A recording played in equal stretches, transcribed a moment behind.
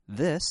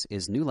This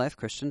is New Life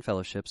Christian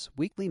Fellowship's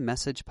weekly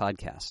message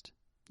podcast.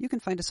 You can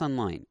find us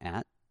online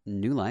at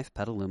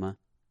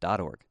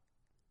newlifepetaluma.org.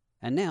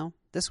 And now,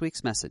 this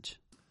week's message.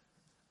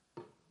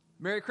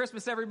 Merry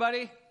Christmas,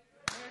 everybody.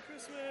 Merry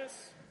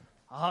Christmas.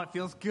 Oh, it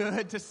feels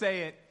good to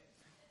say it.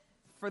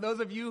 For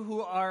those of you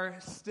who are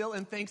still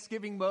in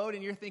Thanksgiving mode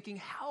and you're thinking,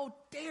 how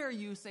dare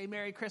you say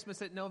Merry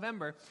Christmas at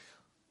November?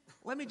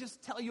 Let me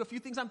just tell you a few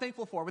things I'm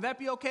thankful for. Would that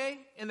be okay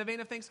in the vein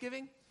of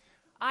Thanksgiving?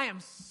 I am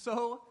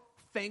so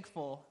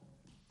thankful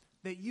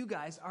that you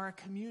guys are a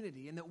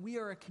community and that we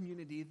are a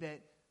community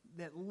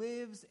that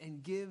lives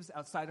and gives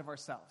outside of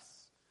ourselves.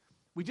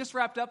 We just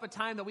wrapped up a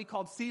time that we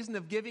called Season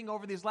of Giving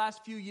over these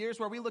last few years,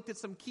 where we looked at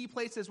some key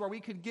places where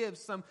we could give,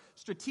 some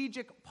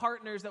strategic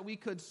partners that we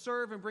could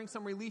serve and bring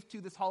some relief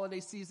to this holiday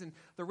season.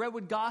 The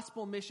Redwood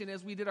Gospel Mission,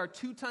 as we did our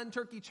 2-ton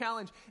turkey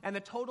challenge, and the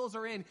totals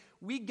are in.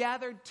 We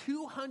gathered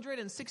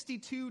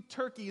 262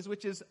 turkeys,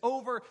 which is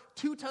over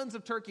 2 tons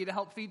of turkey to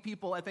help feed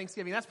people at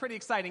Thanksgiving. That's pretty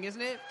exciting,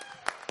 isn't it?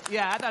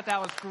 Yeah, I thought that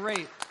was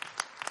great.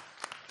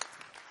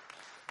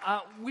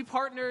 We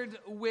partnered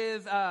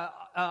with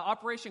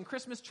Operation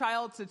Christmas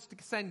Child to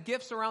send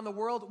gifts around the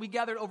world. We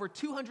gathered over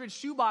 200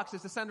 shoe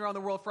boxes to send around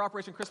the world for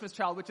Operation Christmas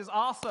Child, which is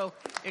also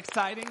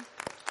exciting.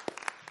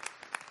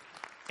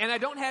 And I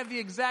don't have the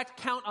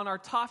exact count on our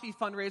toffee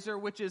fundraiser,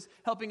 which is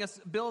helping us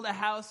build a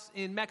house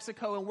in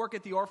Mexico and work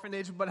at the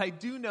orphanage, but I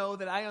do know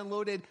that I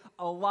unloaded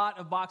a lot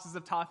of boxes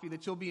of toffee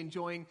that you'll be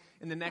enjoying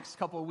in the next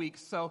couple of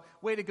weeks. So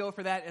way to go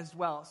for that as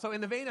well. So in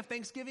the vein of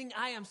Thanksgiving,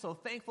 I am so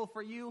thankful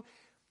for you.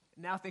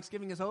 Now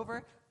Thanksgiving is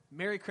over.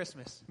 Merry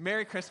Christmas.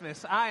 Merry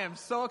Christmas. I am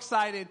so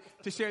excited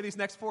to share these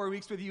next 4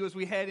 weeks with you as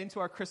we head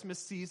into our Christmas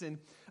season.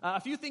 A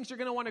few things you're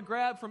going to want to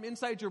grab from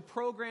inside your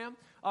program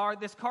are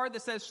this card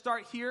that says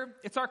Start Here.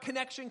 It's our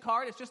connection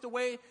card. It's just a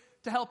way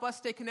to help us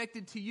stay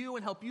connected to you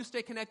and help you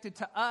stay connected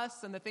to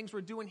us and the things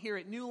we're doing here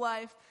at New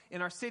Life, in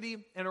our city,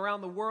 and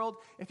around the world.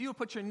 If you would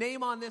put your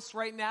name on this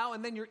right now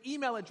and then your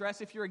email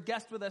address if you're a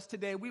guest with us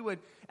today, we would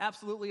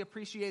absolutely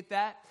appreciate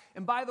that.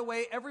 And by the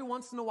way, every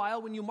once in a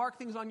while when you mark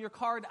things on your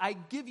card, I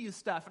give you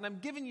stuff, and I'm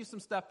giving you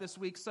some stuff this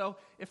week. So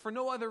if for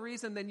no other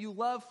reason than you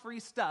love free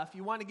stuff,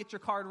 you want to get your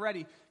card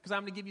ready, because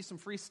I'm going to give you some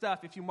free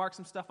stuff if you mark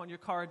some stuff on your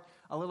card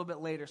a little bit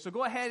later. So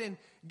go ahead and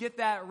get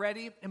that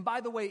ready. And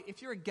by the way,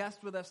 if you're a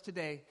guest with us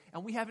today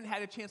and we haven't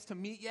had a chance to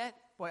meet yet,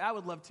 boy, I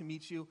would love to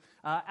meet you.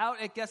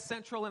 Out at Guest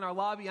Central in our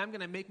lobby, I'm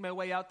going to make my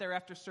way out there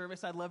after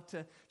service. I'd love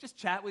to just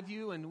chat with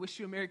you and wish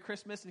you a Merry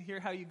Christmas and hear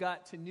how you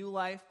got to New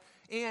Life.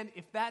 And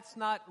if that's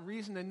not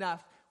reason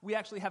enough, we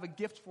actually have a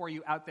gift for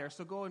you out there.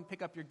 So go and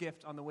pick up your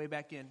gift on the way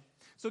back in.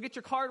 So get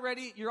your card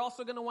ready. You're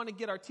also going to want to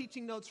get our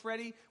teaching notes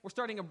ready. We're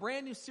starting a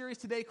brand new series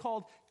today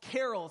called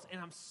Carols.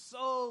 And I'm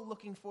so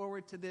looking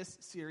forward to this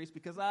series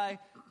because I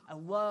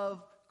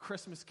love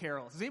Christmas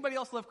carols. Does anybody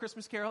else love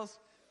Christmas carols?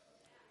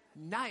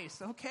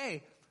 Nice.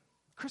 Okay.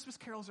 Christmas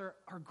carols are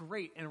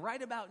great. And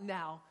right about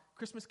now,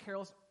 Christmas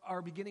carols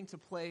are beginning to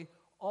play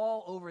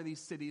all over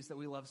these cities that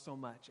we love so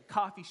much. At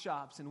coffee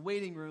shops and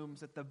waiting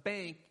rooms, at the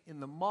bank,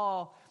 in the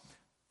mall.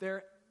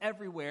 They're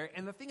everywhere.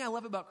 And the thing I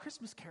love about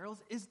Christmas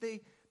carols is they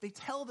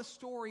tell the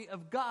story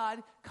of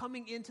God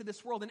coming into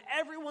this world. And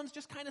everyone's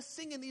just kind of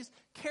singing these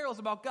carols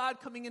about God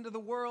coming into the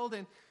world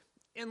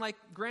and like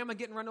grandma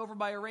getting run over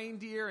by a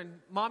reindeer and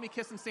mommy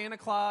kissing Santa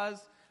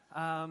Claus,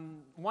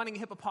 wanting a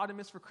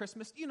hippopotamus for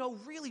Christmas. You know,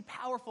 really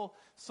powerful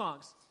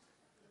songs.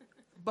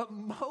 But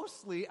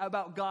mostly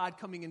about God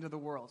coming into the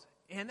world.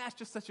 And that's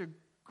just such a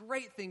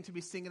great thing to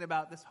be singing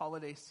about this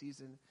holiday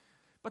season.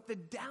 But the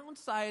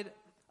downside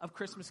of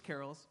Christmas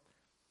carols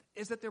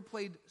is that they're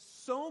played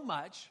so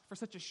much for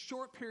such a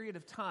short period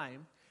of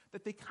time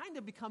that they kind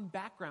of become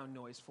background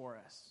noise for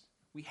us.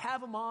 We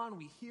have them on,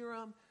 we hear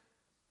them,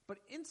 but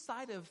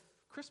inside of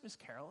Christmas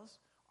carols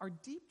are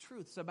deep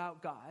truths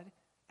about God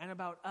and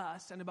about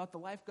us and about the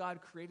life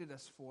God created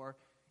us for.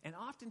 And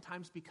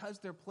oftentimes, because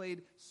they're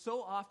played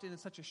so often in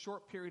such a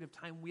short period of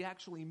time, we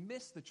actually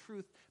miss the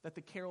truth that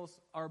the carols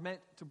are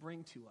meant to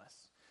bring to us.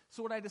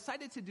 So what I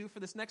decided to do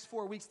for this next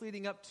 4 weeks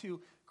leading up to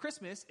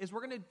Christmas is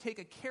we're going to take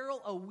a carol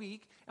a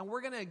week, and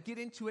we're going to get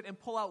into it and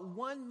pull out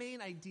one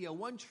main idea,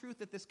 one truth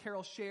that this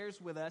carol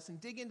shares with us, and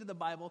dig into the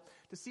Bible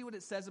to see what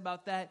it says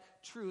about that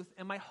truth.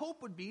 And my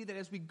hope would be that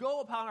as we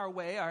go upon our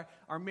way,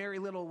 our merry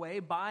little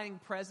way, buying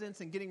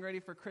presents and getting ready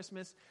for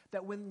Christmas,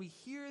 that when we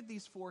hear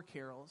these 4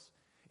 carols,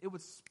 it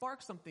would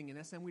spark something in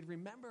us, and we'd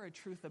remember a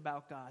truth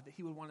about God that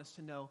He would want us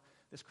to know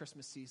this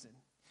Christmas season.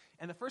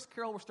 And the first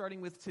carol we're starting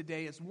with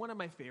today is one of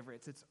my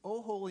favorites. It's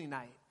O Holy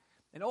Night.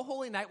 And O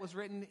Holy Night was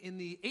written in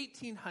the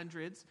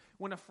 1800s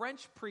when a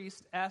French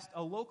priest asked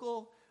a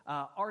local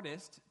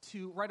artist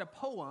to write a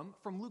poem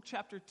from Luke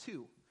chapter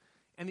 2.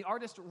 And the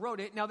artist wrote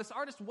it. Now, this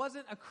artist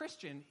wasn't a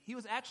Christian. He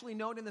was actually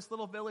known in this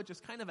little village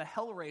as kind of a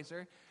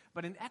hellraiser,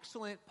 but an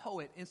excellent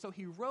poet. And so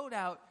he wrote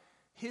out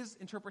his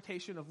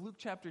interpretation of Luke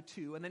chapter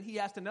 2. And then he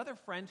asked another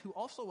friend who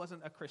also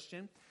wasn't a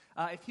Christian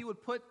if he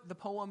would put the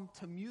poem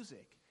to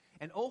music.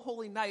 And O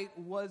Holy Night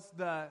was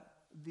the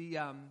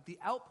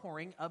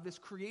outpouring of this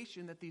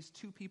creation that these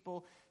two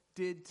people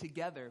did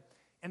together.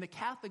 And the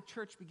Catholic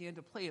Church began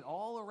to play it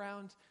all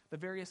around the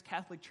various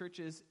Catholic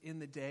churches in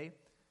the day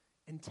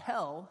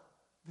until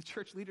the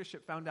church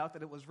leadership found out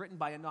that it was written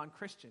by a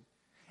non-Christian.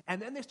 And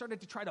then they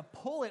started to try to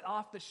pull it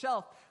off the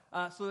shelf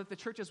so that the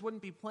churches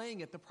wouldn't be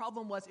playing it. The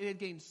problem was it had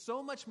gained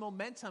so much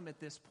momentum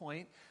at this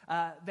point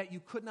that you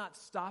could not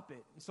stop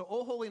it. And so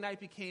O Holy Night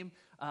became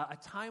a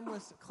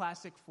timeless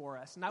classic for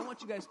us. And I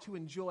want you guys to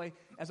enjoy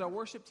as our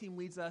worship team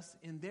leads us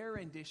in their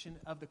rendition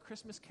of the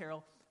Christmas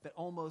carol that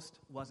almost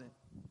wasn't.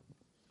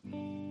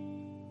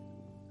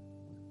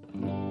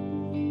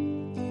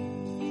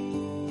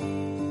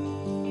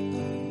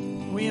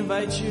 We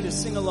invite you to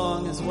sing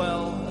along as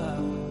well.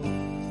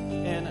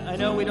 And I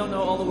know we don't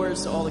know all the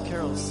words to all the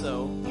carols,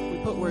 so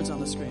we put words on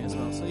the screen as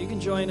well. So you can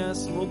join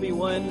us, and we'll be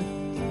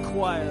one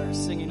choir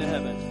singing to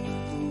heaven.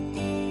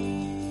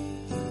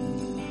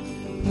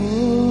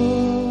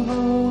 Oh,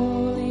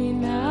 holy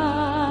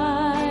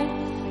night,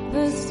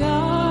 the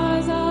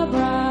stars are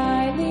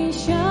brightly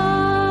shining.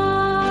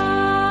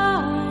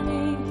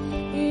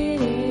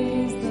 It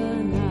is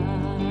the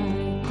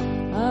night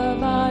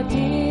of our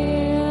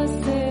dear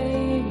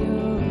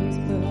Savior's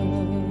birth.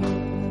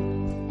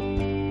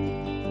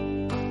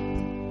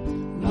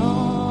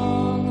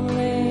 Long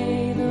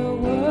lay the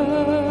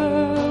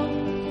world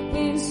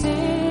in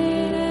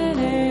sin and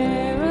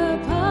error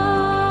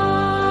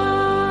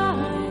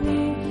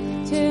pining,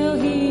 till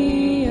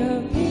He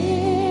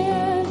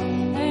appeared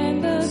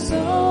and the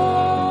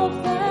soul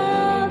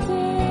felt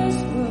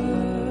His word.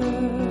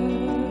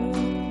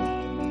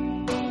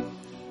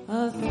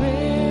 A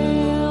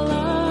thrill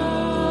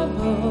of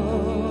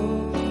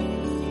hope,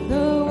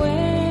 the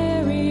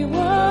weary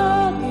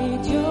world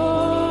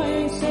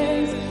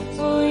rejoices,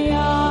 for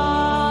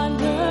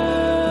yonder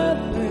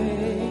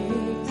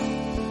breaks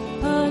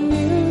a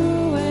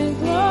new and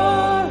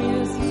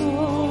glorious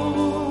morn.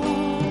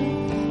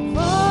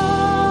 Fall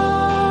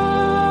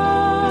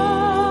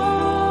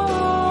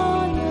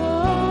on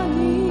your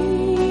knees.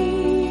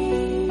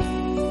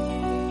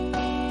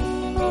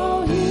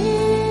 Oh,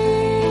 hear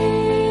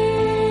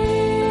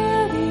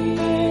the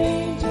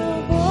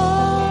angel voices.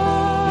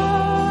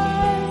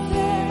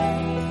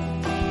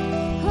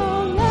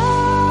 Oh,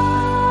 night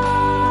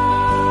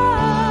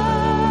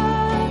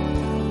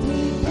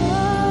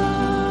divine,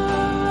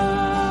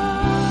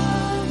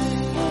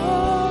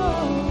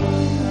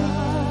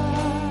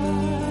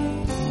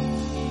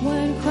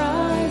 when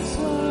Christ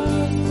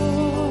was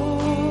born.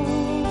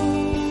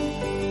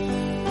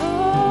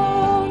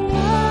 Oh,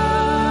 night,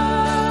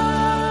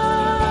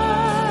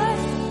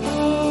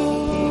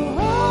 oh,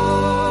 holy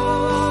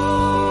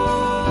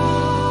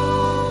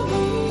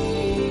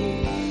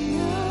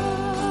night,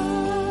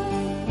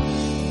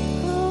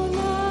 oh,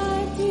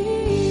 night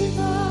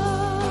divine.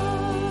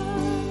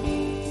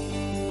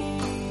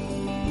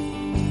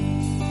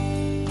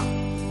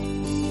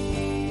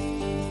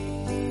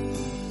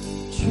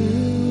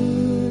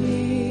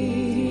 Truly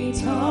He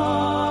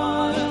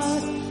taught us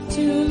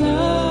to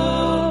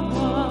love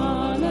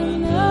one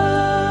another.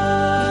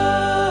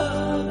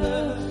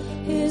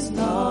 His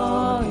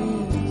law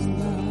is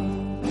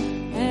love,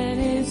 and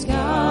His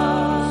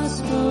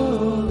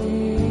gospel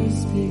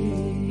is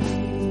peace.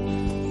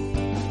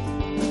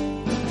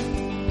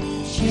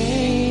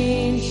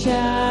 Change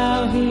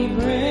shall He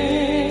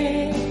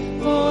bring,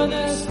 for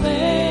the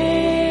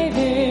slave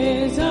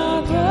is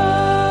our brother.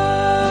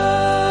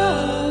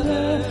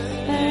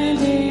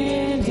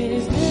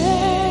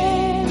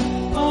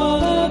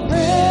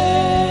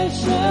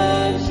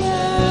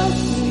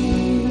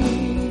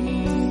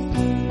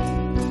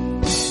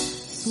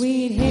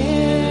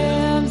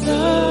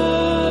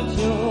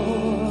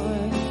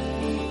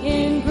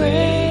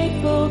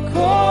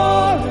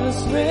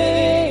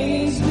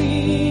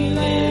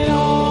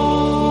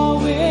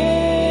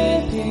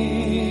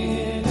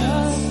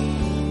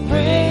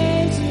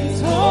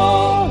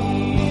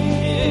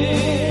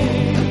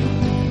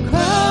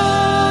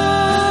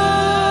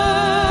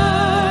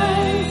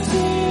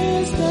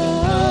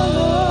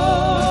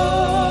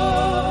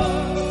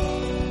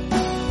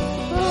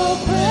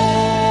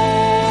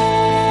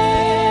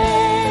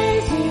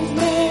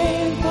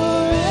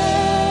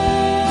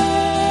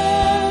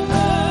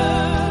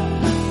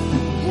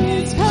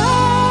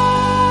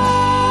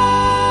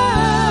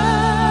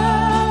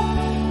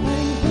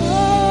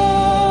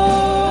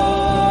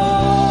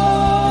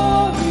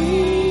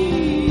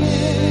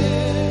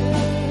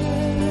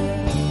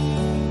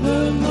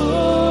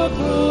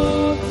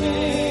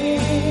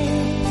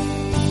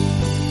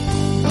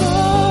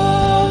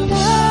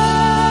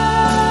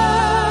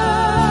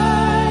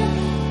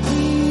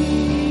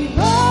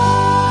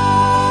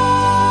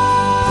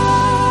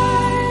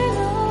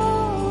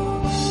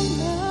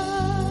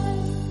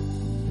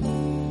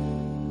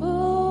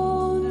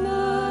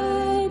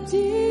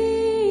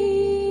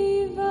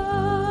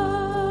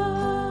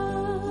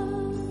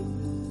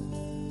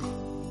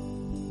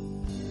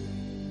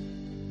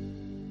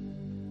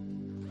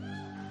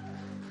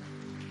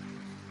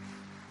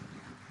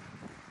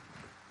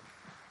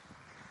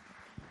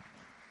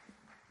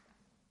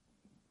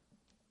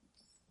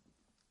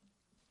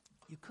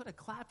 could have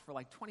clapped for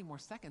like 20 more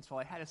seconds while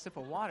I had a sip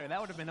of water.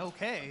 That would have been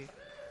okay.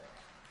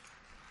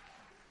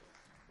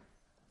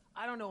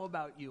 I don't know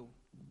about you,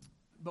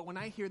 but when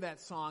I hear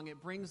that song,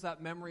 it brings up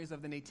memories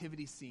of the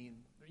nativity scene.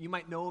 You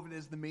might know of it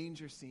as the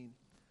manger scene.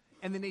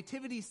 And the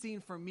nativity scene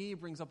for me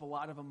brings up a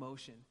lot of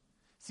emotion.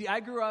 See,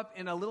 I grew up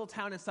in a little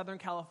town in Southern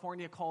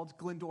California called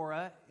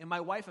Glendora, and my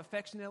wife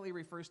affectionately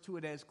refers to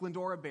it as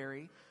Glendora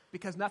Berry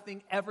because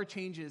nothing ever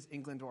changes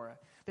in Glendora.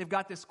 They've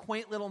got this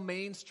quaint little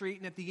main street,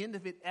 and at the end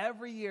of it,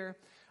 every year,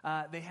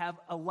 they have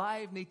a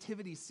live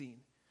nativity scene,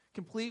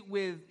 complete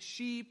with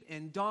sheep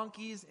and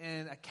donkeys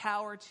and a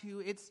cow or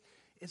two.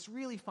 It's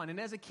really fun.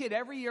 And as a kid,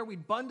 every year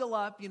we'd bundle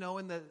up, in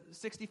the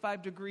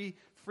 65-degree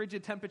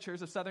frigid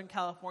temperatures of Southern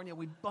California.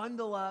 We'd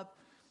bundle up,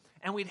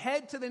 and we'd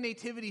head to the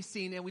nativity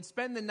scene, and we'd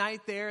spend the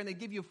night there, and they'd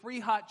give you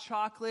free hot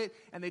chocolate,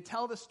 and they'd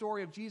tell the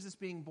story of Jesus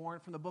being born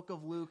from the book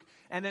of Luke.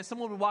 And then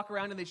someone would walk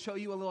around, and they'd show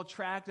you a little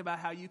tract about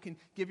how you can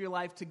give your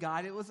life to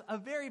God. It was a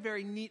very,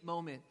 very neat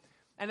moment.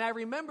 And I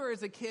remember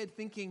as a kid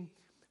thinking,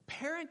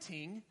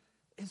 parenting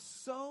is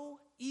so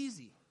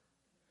easy.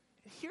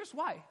 Here's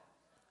why.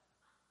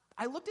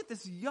 I looked at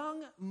this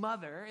young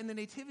mother in the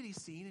nativity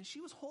scene, and she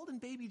was holding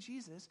baby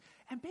Jesus,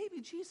 and baby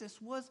Jesus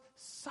was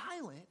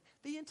silent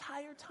the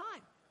entire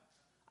time.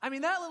 I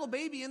mean, that little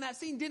baby in that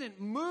scene didn't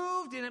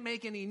move, didn't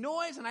make any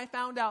noise, and I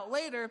found out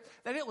later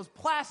that it was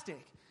plastic.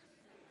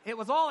 It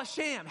was all a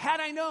sham. Had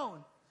I known,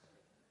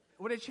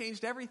 it would have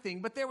changed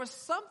everything. But there was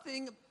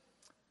something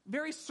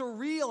very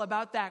surreal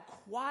about that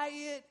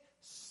quiet,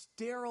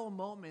 sterile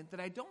moment that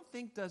I don't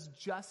think does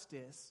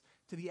justice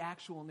to the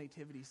actual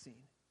nativity scene.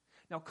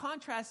 Now,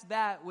 contrast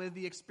that with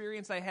the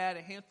experience I had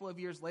a handful of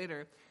years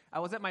later. I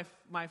was at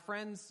my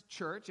friend's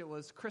church. It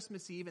was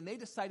Christmas Eve, and they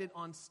decided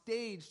on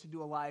stage to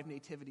do a live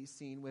nativity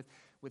scene with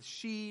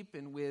sheep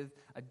and with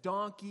a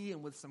donkey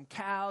and with some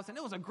cows. And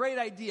it was a great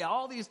idea.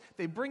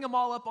 They bring them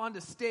all up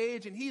onto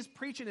stage, and he's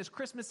preaching his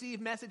Christmas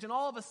Eve message, and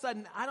all of a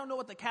sudden, I don't know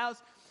what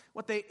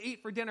they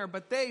ate for dinner,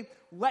 but they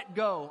let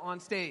go on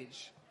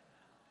stage.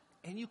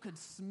 And you could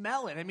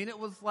smell it. I mean, it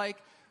was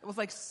like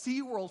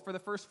SeaWorld for the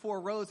first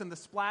 4 rows in the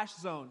splash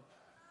zone.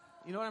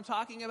 You know what I'm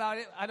talking about?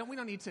 We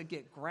don't need to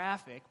get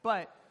graphic,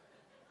 but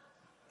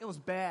it was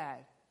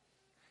bad.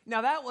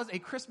 Now, that was a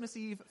Christmas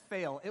Eve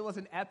fail. It was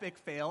an epic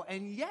fail,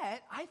 and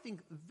yet I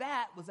think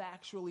that was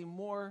actually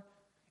more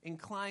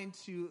inclined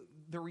to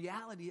the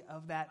reality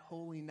of that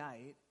holy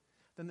night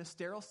than the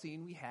sterile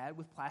scene we had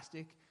with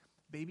plastic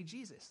baby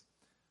Jesus.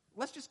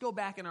 Let's just go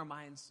back in our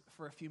minds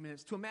for a few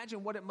minutes to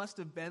imagine what it must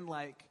have been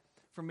like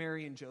for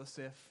Mary and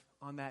Joseph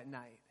on that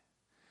night.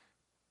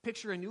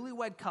 Picture a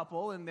newlywed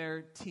couple in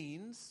their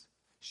teens.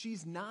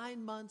 She's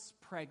 9 months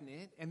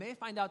pregnant, and they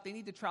find out they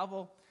need to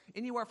travel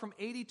anywhere from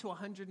 80 to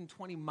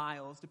 120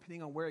 miles,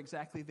 depending on where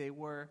exactly they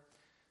were,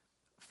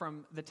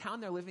 from the town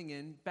they're living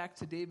in back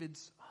to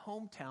David's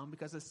hometown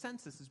because a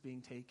census is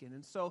being taken.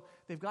 And so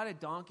they've got a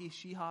donkey.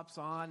 She hops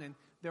on, and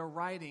they're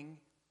riding.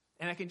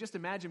 And I can just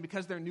imagine,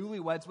 because they're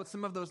newlyweds, what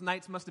some of those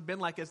nights must have been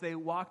like as they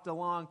walked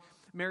along.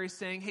 Mary's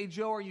saying, "Hey,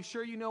 Joe, are you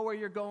sure you know where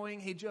you're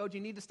going? Hey, Joe, do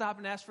you need to stop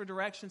and ask for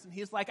directions?" And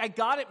he's like, "I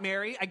got it,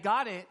 Mary. I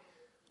got it."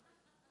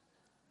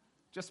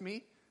 Just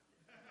me?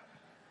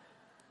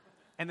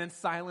 And then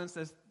silence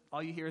as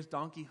all you hear is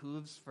donkey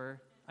hooves for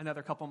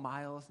another couple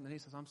miles. And then he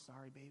says, "I'm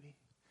sorry, baby."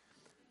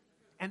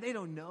 And they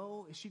don't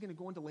know, is she going to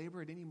go into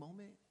labor at any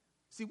moment?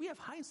 See, we have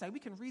hindsight. We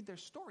can read their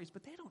stories,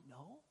 but they don't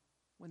know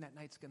when that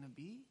night's going to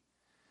be.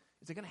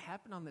 Is it going to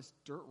happen on this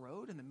dirt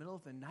road in the middle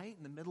of the night,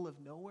 in the middle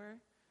of nowhere?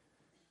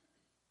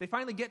 They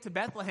finally get to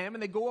Bethlehem,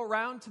 and they go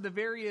around to the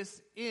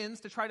various inns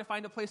to try to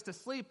find a place to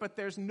sleep, but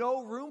there's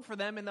no room for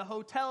them in the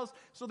hotels,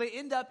 so they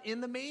end up in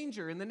the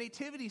manger, in the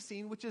nativity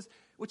scene, which is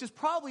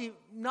probably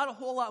not a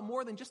whole lot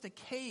more than just a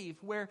cave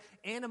where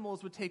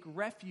animals would take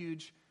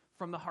refuge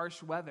from the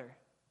harsh weather.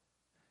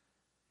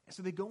 And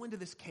so they go into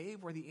this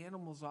cave where the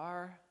animals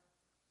are,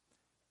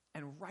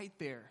 and right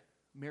there,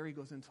 Mary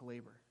goes into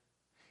labor.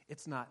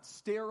 It's not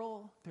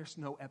sterile. There's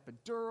no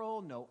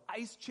epidural, no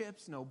ice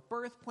chips, no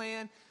birth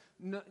plan.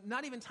 No,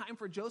 not even time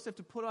for Joseph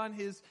to put on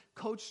his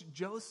Coach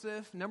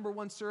Joseph,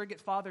 #1 surrogate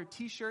father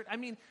t-shirt. I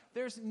mean,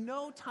 there's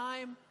no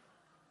time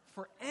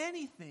for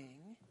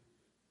anything.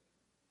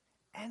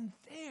 And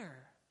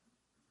there,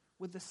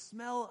 with the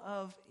smell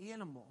of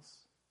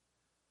animals,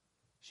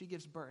 she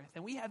gives birth.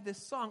 And we have this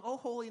song, "Oh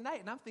Holy Night,"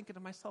 and I'm thinking to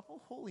myself, oh,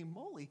 holy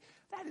moly,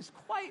 that is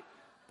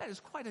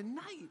quite a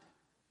night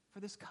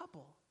for this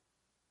couple.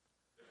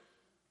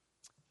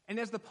 And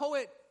as the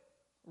poet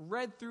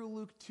read through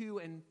Luke 2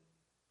 and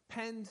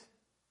penned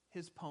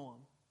his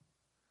poem,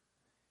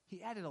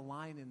 he added a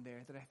line in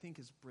there that I think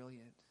is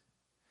brilliant.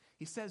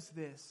 He says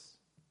this: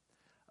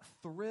 "A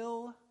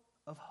thrill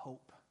of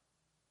hope.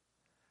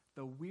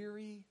 The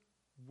weary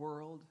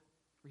world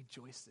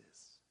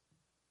rejoices."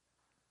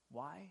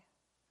 Why?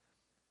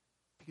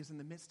 Because in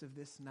the midst of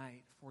this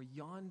night, for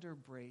yonder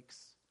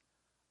breaks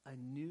a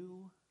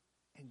new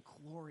and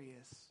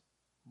glorious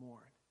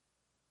morn.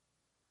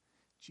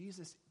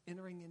 Jesus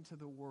entering into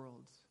the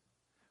world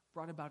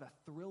brought about a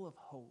thrill of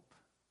hope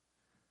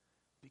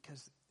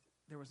because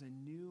there was a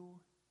new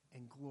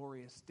and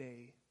glorious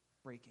day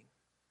breaking.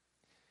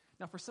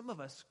 Now, for some of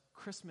us,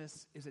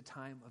 Christmas is a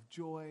time of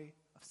joy,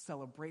 of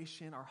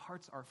celebration. Our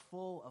hearts are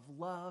full of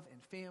love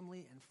and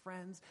family and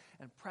friends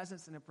and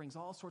presents, and it brings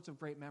all sorts of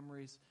great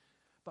memories.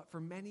 But for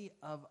many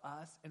of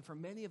us, and for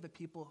many of the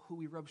people who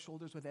we rub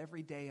shoulders with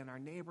every day in our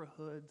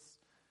neighborhoods,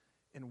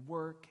 in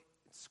work,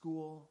 in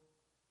school,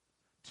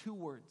 2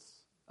 words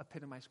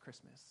epitomize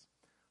Christmas: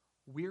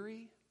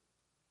 weary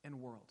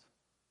and world.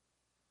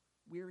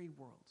 Weary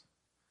world.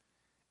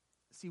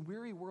 See,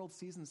 weary world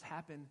seasons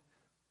happen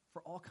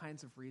for all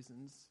kinds of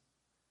reasons.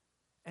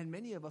 And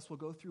many of us will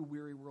go through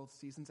weary world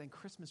seasons, and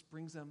Christmas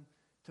brings them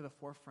to the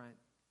forefront.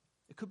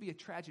 It could be a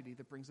tragedy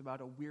that brings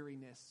about a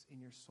weariness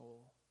in your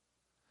soul.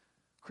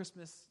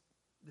 Christmas,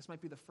 this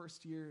might be the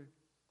first year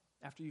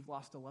after you've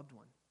lost a loved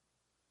one,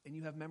 and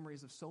you have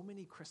memories of so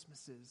many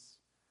Christmases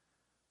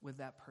with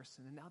that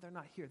person, and now they're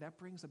not here. That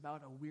brings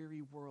about a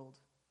weary world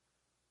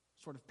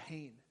sort of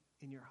pain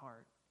in your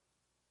heart.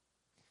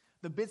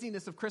 The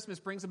busyness of Christmas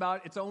brings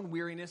about its own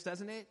weariness,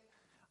 doesn't it?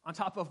 On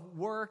top of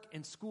work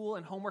and school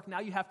and homework,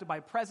 now you have to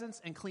buy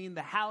presents and clean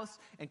the house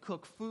and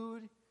cook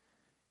food.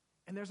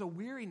 And there's a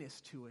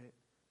weariness to it.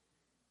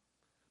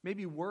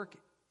 Maybe work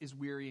is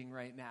wearying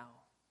right now.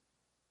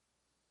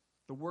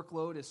 The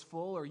workload is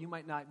full, or you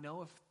might not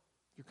know if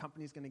your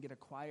company's going to get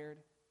acquired,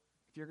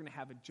 if you're going to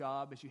have a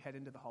job as you head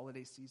into the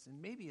holiday season.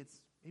 Maybe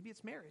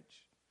it's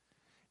marriage.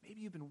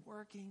 Maybe you've been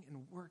working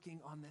and working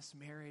on this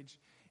marriage,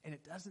 and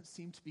it doesn't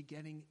seem to be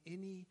getting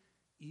any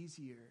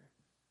easier.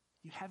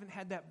 You haven't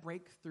had that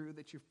breakthrough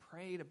that you've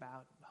prayed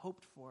about,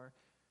 hoped for.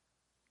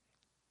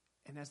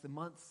 And as the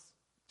months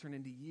turn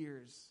into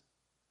years,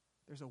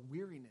 there's a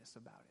weariness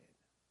about it.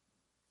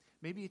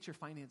 Maybe it's your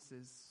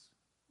finances.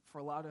 For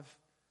a lot of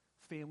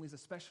families,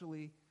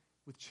 especially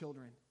with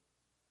children,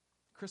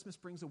 Christmas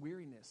brings a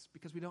weariness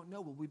because we don't know,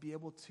 will we be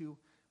able to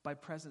buy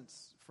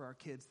presents for our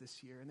kids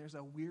this year? And there's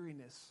a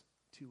weariness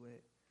to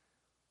it.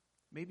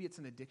 Maybe it's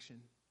an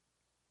addiction.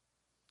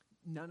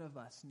 None of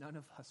us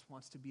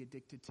wants to be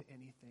addicted to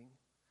anything,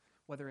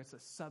 whether it's a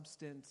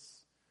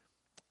substance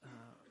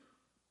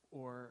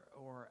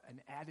or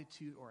an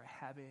attitude or a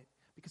habit,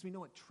 because we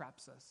know it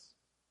traps us.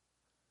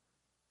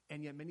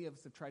 And yet many of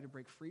us have tried to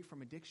break free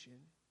from addiction,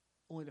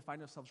 only to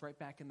find ourselves right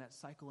back in that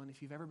cycle. And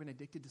if you've ever been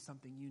addicted to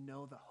something, you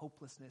know the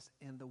hopelessness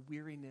and the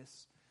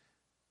weariness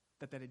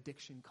that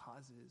addiction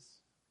causes.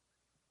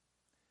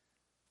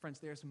 Friends,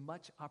 there's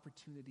much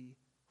opportunity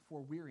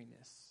for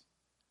weariness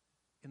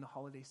in the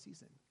holiday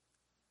season.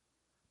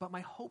 But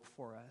my hope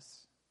for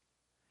us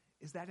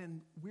is that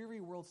in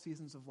weary world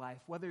seasons of life,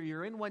 whether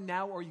you're in one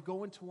now or you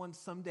go into one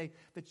someday,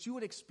 that you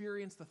would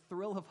experience the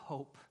thrill of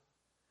hope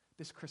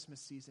this Christmas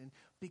season,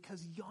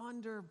 because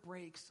yonder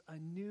breaks a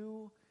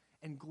new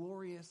and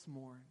glorious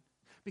morn,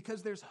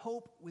 because there's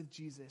hope with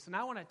Jesus. And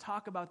I want to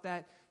talk about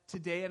that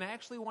today, and I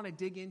actually want to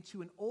dig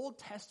into an Old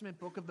Testament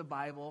book of the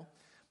Bible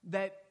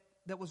that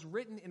was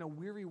written in a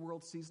weary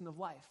world season of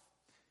life.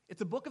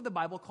 It's a book of the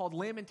Bible called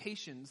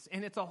Lamentations,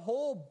 and it's a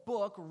whole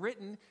book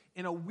written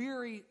in a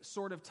weary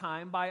sort of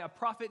time by a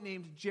prophet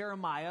named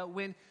Jeremiah,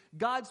 when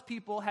God's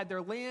people had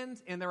their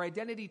land and their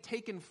identity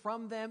taken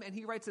from them, and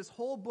he writes this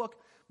whole book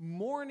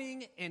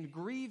mourning and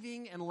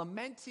grieving and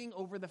lamenting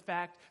over the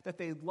fact that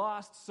they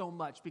lost so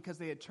much because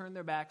they had turned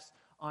their backs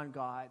on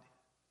God.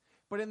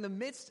 But in the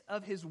midst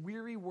of his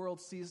weary world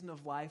season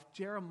of life,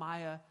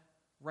 Jeremiah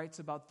writes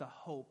about the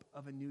hope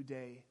of a new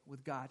day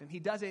with God, and he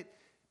does it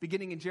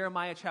beginning in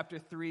Jeremiah chapter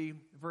 3,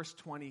 verse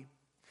 20.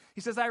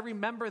 He says, I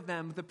remember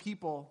them, the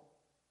people,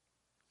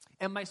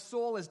 and my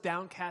soul is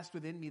downcast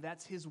within me.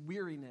 That's his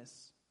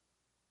weariness.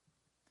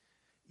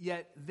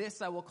 Yet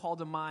this I will call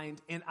to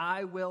mind, and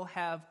I will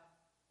have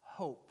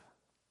hope.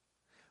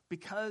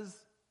 Because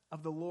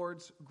of the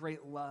Lord's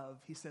great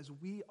love, he says,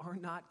 we are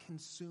not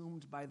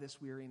consumed by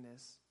this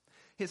weariness.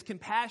 His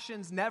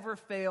compassions never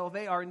fail.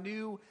 They are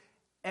new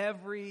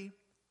every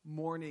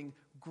morning.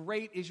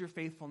 Great is your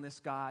faithfulness,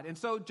 God. And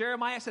so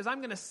Jeremiah says, I'm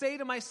going to say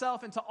to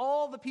myself and to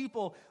all the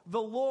people,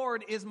 the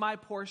Lord is my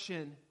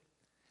portion.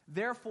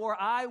 Therefore,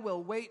 I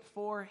will wait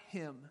for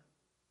him.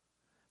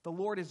 The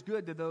Lord is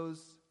good to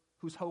those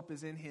whose hope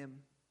is in him,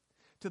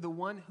 to the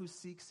one who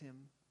seeks him.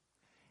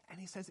 And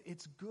he says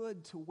it's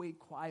good to wait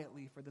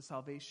quietly for the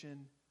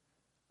salvation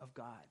of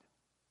God.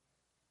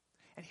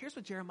 And here's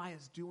what Jeremiah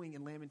is doing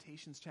in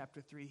Lamentations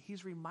chapter 3.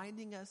 He's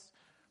reminding us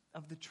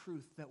of the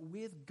truth that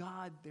with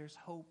God there's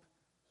hope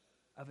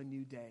of a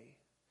new day.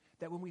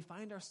 That when we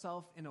find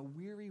ourselves in a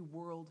weary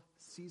world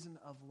season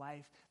of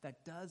life,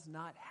 that does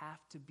not have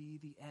to be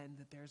the end,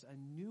 that there's a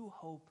new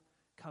hope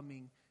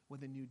coming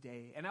with a new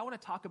day. And I want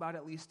to talk about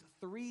at least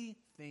 3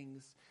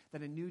 things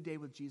that a new day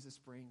with Jesus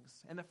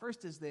brings. And the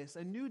first is this: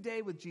 a new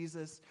day with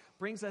Jesus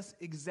brings us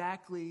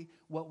exactly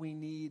what we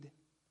need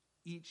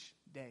each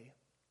day.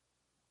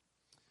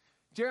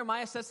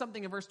 Jeremiah says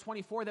something in verse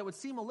 24 that would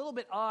seem a little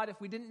bit odd if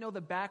we didn't know the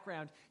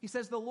background. He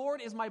says, the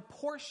Lord is my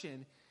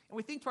portion. And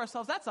we think to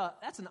ourselves,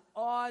 that's an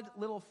odd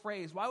little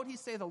phrase. Why would he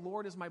say the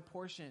Lord is my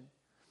portion?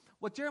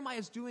 What Jeremiah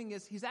is doing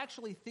is he's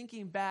actually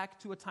thinking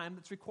back to a time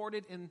that's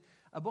recorded in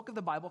a book of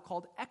the Bible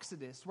called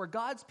Exodus, where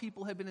God's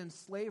people had been in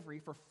slavery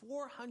for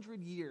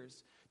 400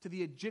 years to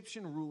the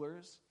Egyptian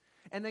rulers.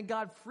 And then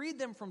God freed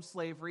them from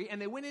slavery,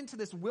 and they went into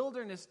this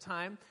wilderness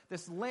time,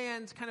 this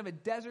land, kind of a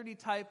deserty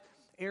type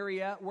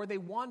area, where they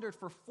wandered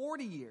for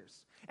 40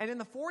 years. And in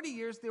the 40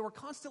 years, they were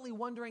constantly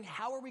wondering,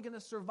 how are we going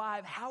to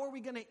survive? How are we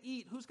going to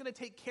eat? Who's going to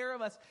take care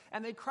of us?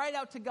 And they cried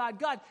out to God,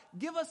 God,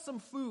 give us some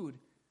food.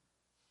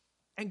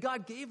 And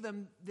God gave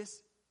them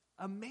this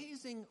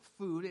amazing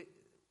food.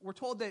 We're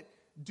told that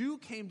dew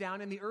came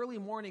down in the early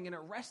morning and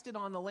it rested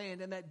on the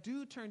land, and that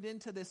dew turned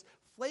into this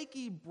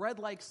flaky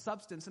bread-like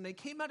substance. And they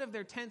came out of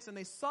their tents and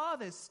they saw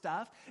this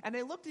stuff, and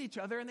they looked at each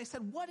other and they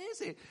said, what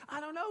is it? I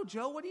don't know,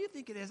 Joe. What do you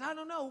think it is? I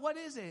don't know. What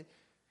is it?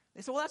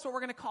 They said, well, that's what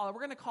we're going to call it.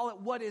 We're going to call it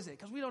what is it?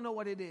 Because we don't know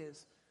what it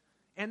is.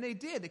 And they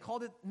did. They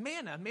called it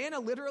manna. Manna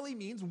literally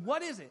means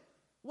what is it?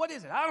 What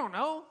is it? I don't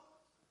know.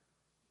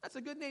 That's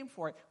a good name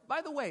for it.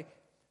 By the way,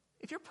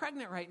 if you're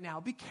pregnant right now,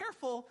 be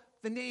careful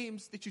the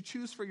names that you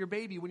choose for your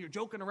baby when you're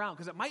joking around,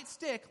 because it might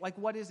stick like,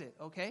 what is it,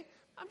 okay?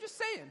 I'm just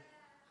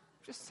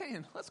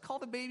saying. Let's call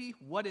the baby,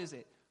 what is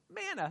it?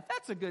 Manna.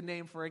 That's a good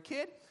name for a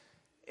kid.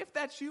 If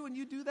that's you and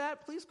you do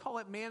that, please call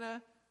it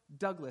Manna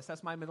Douglas.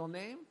 That's my middle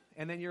name.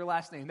 And then your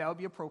last name. That would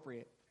be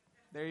appropriate.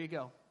 There you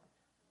go.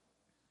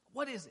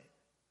 What is it?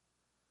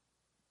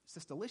 It's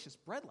this delicious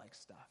bread-like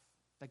stuff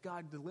that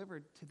God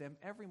delivered to them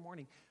every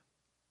morning.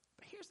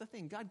 But here's the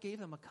thing. God gave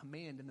them a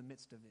command in the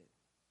midst of it.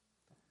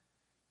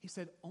 He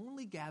said,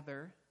 only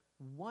gather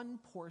one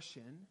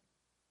portion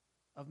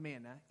of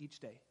manna each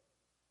day.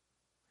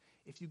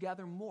 If you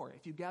gather more,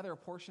 if you gather a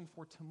portion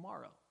for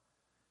tomorrow,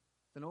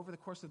 then over the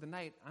course of the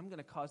night, I'm going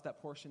to cause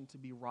that portion to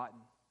be rotten,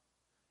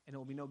 and it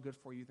will be no good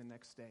for you the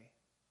next day.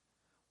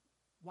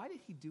 Why did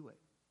he do it?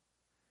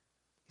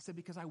 He said,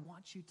 because I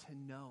want you to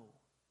know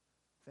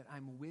that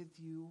I'm with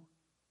you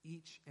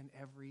each and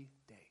every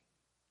day,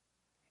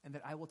 and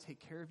that I will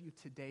take care of you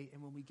today,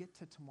 and when we get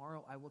to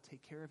tomorrow, I will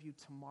take care of you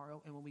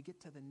tomorrow, and when we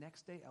get to the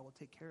next day, I will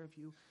take care of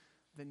you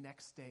the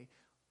next day.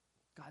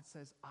 God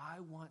says, I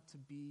want to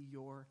be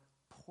your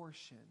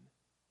portion,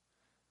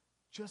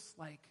 just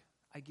like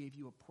I gave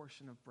you a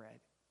portion of bread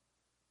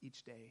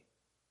each day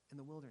in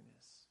the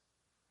wilderness.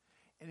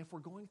 And if we're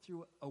going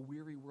through a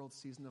weary world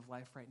season of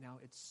life right now,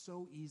 it's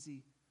so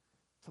easy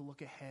to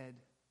look ahead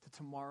to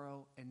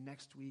tomorrow and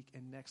next week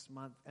and next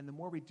month. And the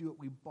more we do it,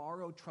 we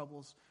borrow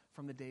troubles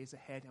from the days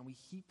ahead and we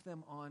heap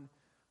them on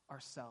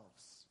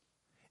ourselves.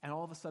 And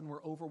all of a sudden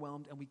we're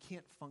overwhelmed and we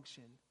can't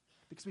function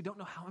because we don't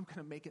know how I'm going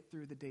to make it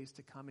through the days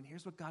to come. And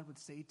here's what God would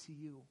say to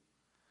you.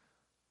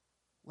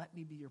 Let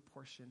me be your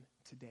portion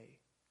today.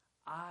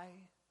 I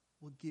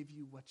will give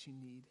you what you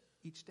need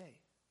each day.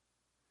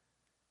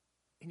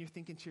 And you're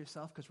thinking to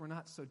yourself, because we're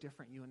not so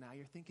different, you and I,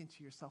 you're thinking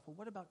to yourself, well,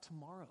 what about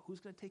tomorrow?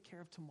 Who's going to take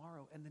care of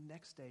tomorrow and the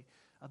next day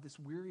of this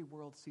weary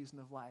world season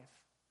of life?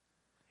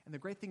 And the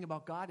great thing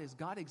about God is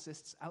God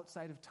exists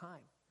outside of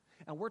time.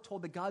 And we're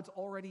told that God's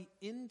already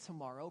in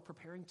tomorrow,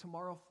 preparing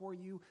tomorrow for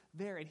you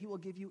there, and he will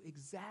give you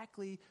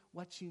exactly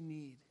what you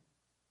need.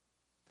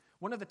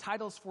 One of the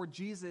titles for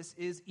Jesus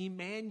is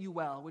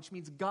Emmanuel, which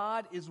means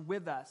God is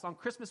with us. On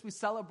Christmas, we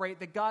celebrate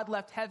that God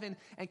left heaven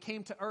and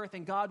came to earth,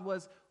 and God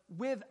was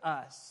with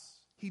us.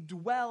 He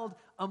dwelled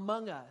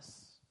among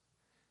us.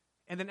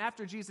 And then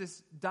after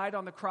Jesus died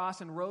on the cross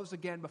and rose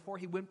again, before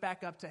he went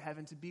back up to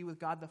heaven to be with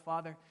God the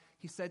Father,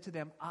 he said to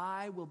them,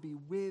 I will be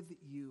with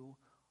you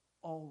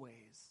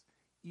always,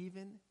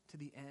 even to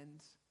the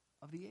end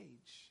of the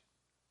age.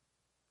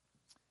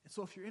 And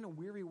so if you're in a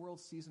weary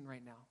world season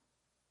right now,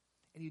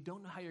 and you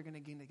don't know how you're going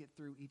to get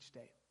through each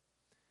day,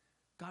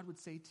 God would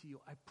say to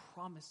you, I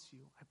promise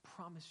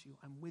you,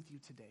 I'm with you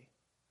today.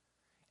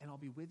 And I'll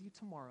be with you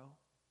tomorrow,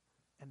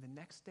 and the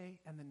next day,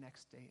 and the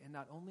next day. And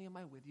not only am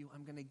I with you,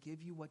 I'm going to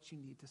give you what you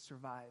need to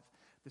survive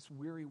this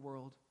weary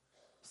world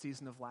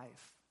season of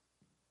life.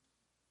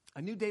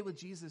 A new day with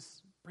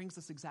Jesus brings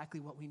us exactly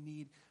what we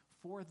need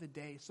for the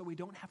day, so we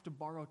don't have to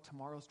borrow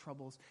tomorrow's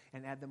troubles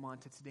and add them on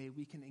to today.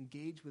 We can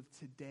engage with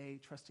today,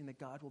 trusting that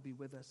God will be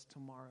with us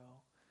tomorrow.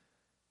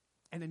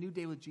 And a new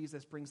day with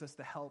Jesus brings us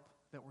the help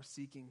that we're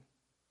seeking.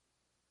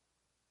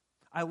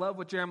 I love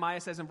what Jeremiah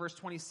says in verse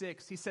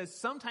 26. He says,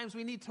 sometimes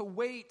we need to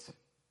wait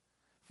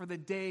for the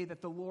day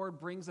that the Lord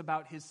brings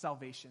about his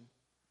salvation.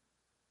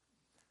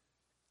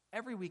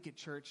 Every week at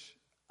church,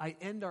 I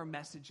end our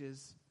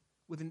messages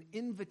with an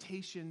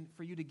invitation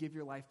for you to give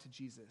your life to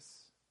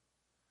Jesus,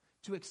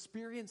 to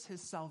experience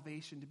his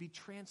salvation, to be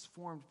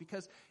transformed,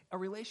 because a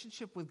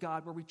relationship with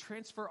God where we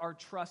transfer our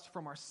trust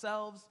from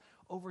ourselves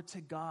over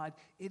to God,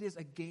 it is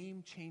a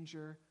game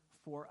changer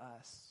for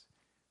us.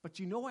 But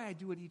you know why I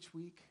do it each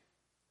week?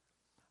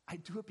 I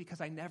do it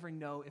because I never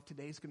know if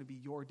today is going to be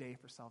your day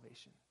for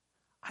salvation.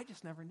 I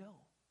just never know.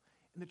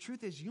 And the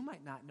truth is, you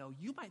might not know.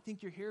 You might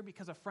think you're here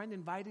because a friend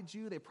invited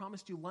you. They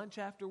promised you lunch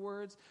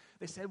afterwards.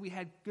 They said we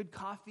had good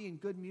coffee and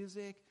good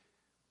music.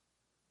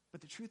 But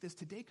the truth is,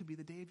 today could be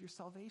the day of your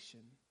salvation,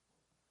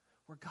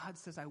 where God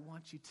says, I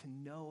want you to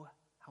know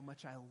how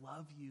much I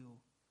love you,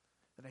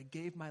 that I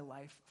gave my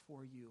life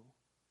for you,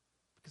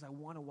 because I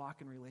want to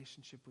walk in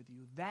relationship with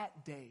you.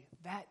 That day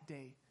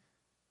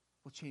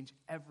will change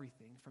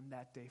everything from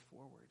that day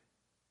forward.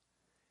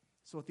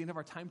 So at the end of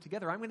our time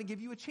together, I'm going to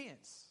give you a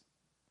chance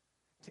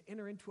to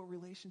enter into a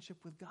relationship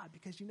with God,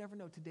 because you never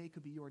know, today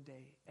could be your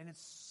day. And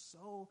it's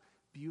so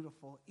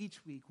beautiful.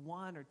 Each week,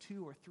 1 or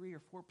 2 or 3 or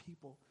 4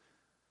 people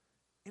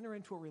enter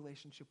into a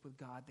relationship with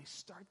God. They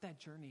start that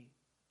journey,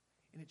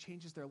 and it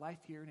changes their life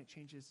here, and it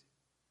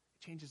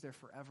changes their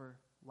forever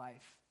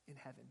life in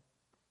heaven.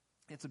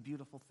 It's a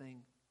beautiful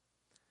thing.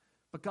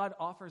 But God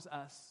offers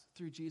us,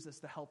 through Jesus,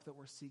 the help that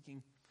we're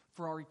seeking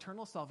for our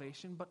eternal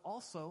salvation, but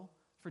also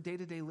for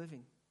day-to-day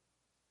living.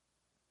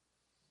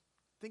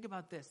 Think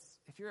about this.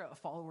 If you're a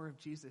follower of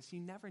Jesus,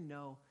 you never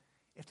know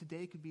if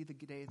today could be the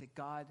day that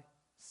God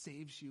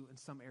saves you in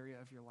some area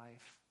of your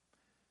life.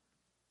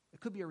 It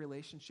could be a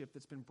relationship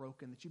that's been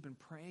broken, that you've been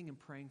praying and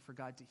praying for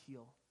God to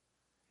heal.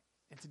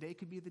 And today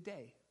could be the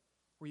day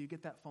where you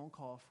get that phone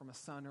call from a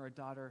son or a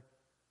daughter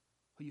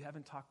who you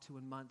haven't talked to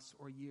in months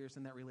or years,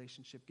 and that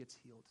relationship gets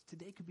healed.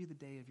 Today could be the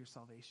day of your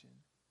salvation.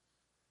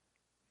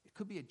 It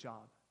could be a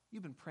job.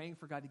 You've been praying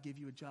for God to give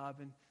you a job,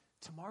 and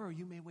tomorrow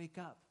you may wake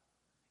up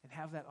and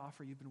have that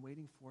offer you've been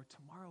waiting for.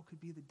 Tomorrow could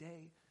be the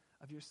day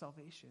of your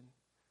salvation.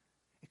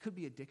 It could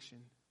be addiction.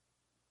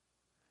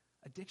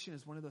 Addiction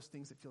is one of those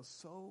things that feels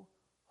so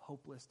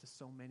hopeless to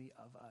so many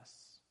of us.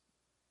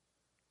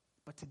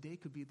 But today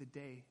could be the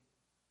day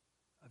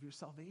of your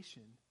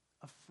salvation,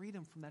 of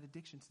freedom from that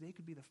addiction. Today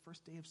could be the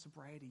first day of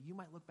sobriety. You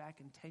might look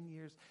back in 10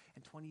 years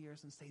and 20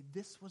 years and say,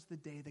 this was the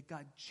day that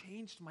God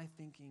changed my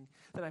thinking,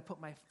 that I put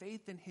my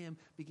faith in him,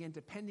 began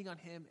depending on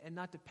him and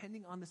not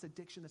depending on this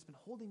addiction that's been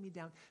holding me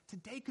down.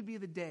 Today could be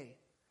the day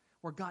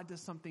where God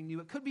does something new.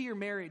 It could be your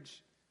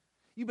marriage.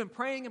 You've been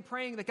praying and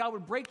praying that God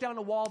would break down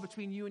a wall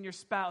between you and your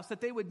spouse, that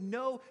they would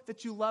know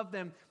that you love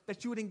them,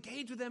 that you would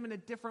engage with them in a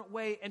different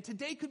way. And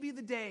today could be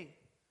the day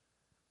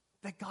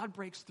that God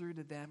breaks through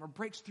to them, or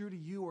breaks through to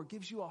you, or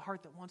gives you a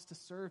heart that wants to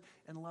serve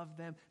and love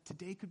them.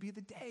 Today could be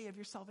the day of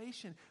your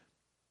salvation.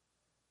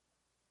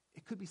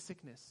 It could be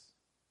sickness.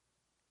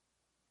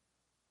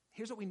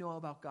 Here's what we know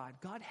about God.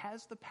 God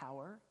has the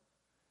power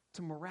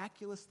to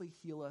miraculously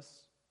heal us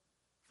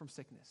from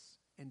sickness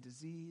and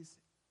disease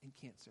and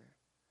cancer.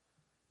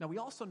 Now, we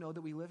also know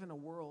that we live in a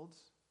world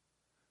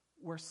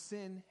where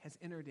sin has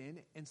entered in,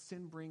 and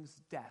sin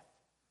brings death.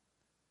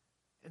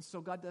 And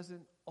so God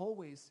doesn't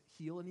always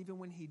heal, and even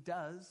when he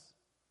does,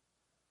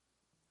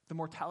 the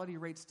mortality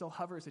rate still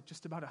hovers at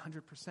just about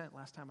 100%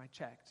 last time I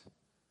checked.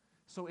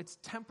 So it's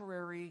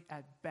temporary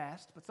at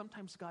best, but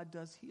sometimes God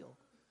does heal.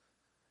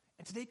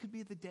 And today could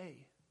be the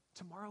day.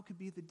 Tomorrow could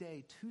be the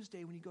day.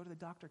 Tuesday, when you go to the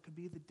doctor, could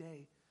be the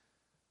day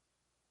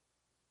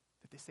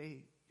that they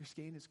say, your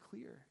skin is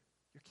clear,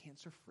 you're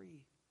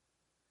cancer-free.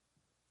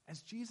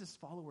 As Jesus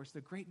followers, the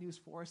great news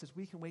for us is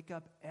we can wake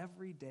up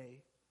every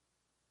day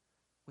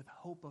with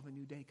hope of a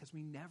new day, because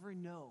we never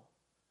know,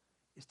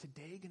 is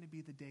today going to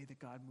be the day that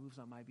God moves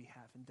on my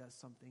behalf and does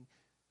something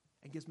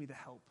and gives me the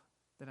help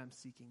that I'm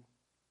seeking.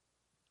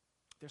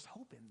 There's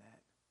hope in that,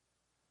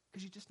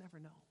 because you just never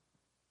know.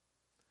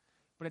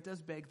 But it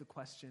does beg the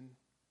question,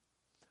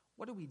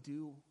 what do we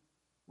do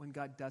when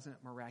God doesn't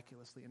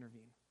miraculously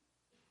intervene?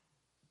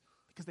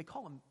 Because they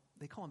call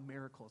them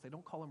miracles. They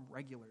don't call them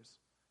regulars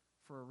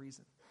for a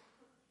reason.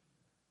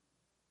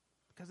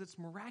 Because it's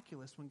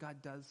miraculous when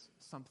God does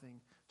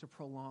something to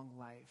prolong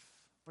life,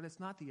 but it's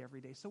not the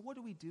everyday. So what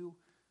do we do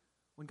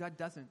when God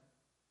doesn't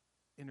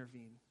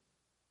intervene?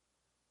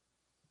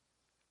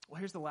 Well,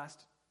 here's the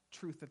last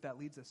truth that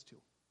leads us to.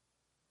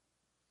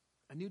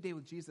 A new day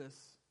with Jesus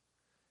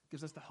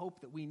gives us the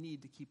hope that we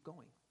need to keep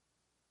going.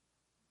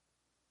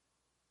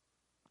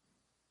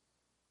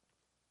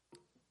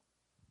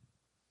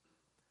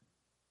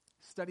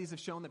 Studies have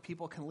shown that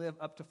people can live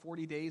up to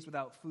 40 days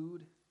without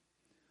food,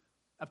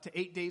 up to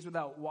 8 days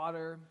without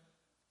water,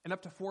 and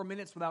up to 4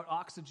 minutes without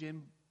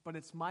oxygen, but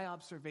it's my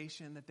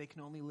observation that they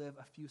can only live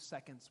a few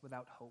seconds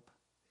without hope.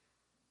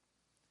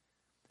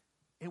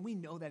 And we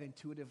know that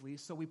intuitively,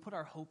 so we put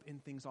our hope in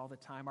things all the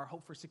time. Our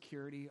hope for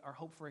security, our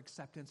hope for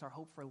acceptance, our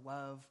hope for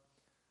love,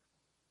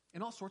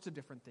 and all sorts of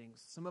different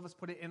things. Some of us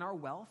put it in our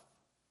wealth.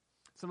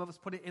 Some of us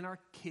put it in our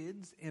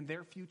kids and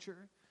their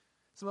future.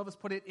 Some of us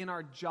put it in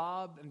our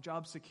job and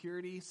job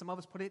security. Some of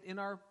us put it in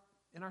our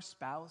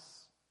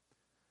spouse.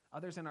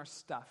 Others in our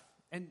stuff.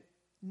 And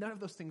none of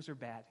those things are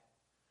bad.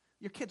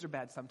 Your kids are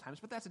bad sometimes,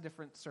 but that's a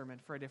different sermon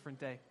for a different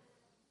day.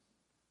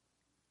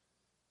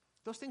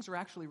 Those things are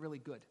actually really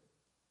good.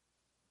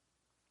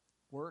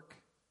 Work,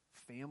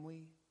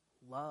 family,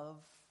 love,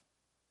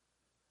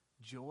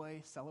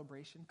 joy,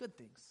 celebration, good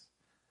things.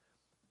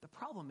 The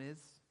problem is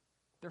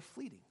they're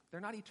fleeting.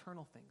 They're not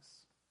eternal things.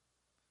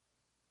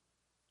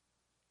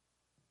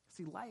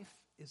 See, life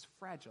is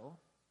fragile,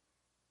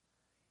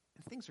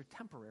 and things are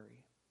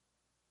temporary.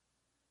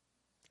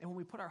 And when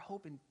we put our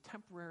hope in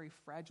temporary,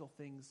 fragile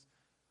things,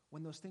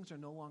 when those things are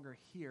no longer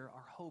here,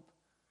 our hope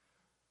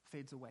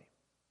fades away.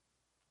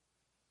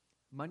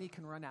 Money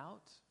can run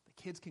out.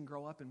 The kids can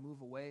grow up and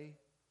move away.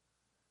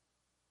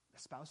 The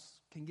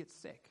spouse can get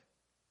sick.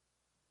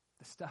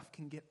 the stuff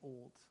can get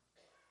old.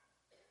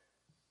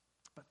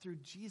 But through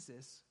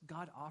Jesus,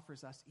 God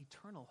offers us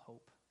eternal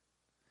hope,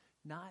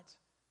 not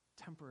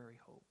temporary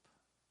hope.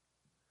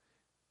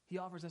 He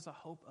offers us a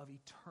hope of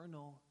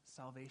eternal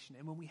salvation.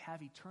 And when we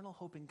have eternal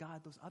hope in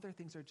God, those other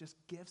things are just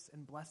gifts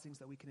and blessings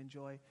that we can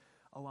enjoy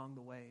along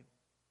the way.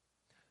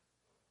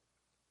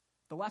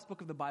 The last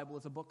book of the Bible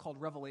is a book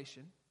called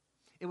Revelation.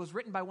 It was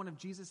written by one of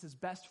Jesus'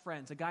 best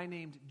friends, a guy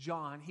named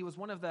John. He was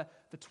one of the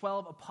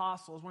 12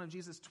 apostles, one of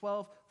Jesus'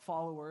 12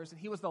 followers, and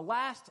he was the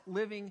last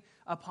living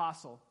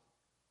apostle.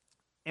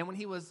 And when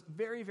he was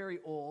very, very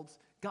old,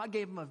 God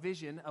gave him a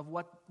vision of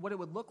what it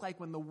would look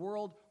like when the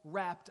world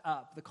wrapped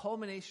up, the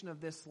culmination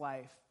of this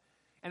life.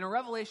 And in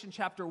Revelation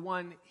chapter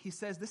 1, he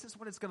says this is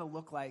what it's going to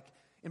look like.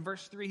 In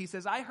verse 3, he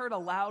says, I heard a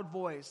loud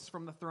voice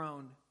from the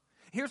throne.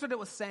 Here's what it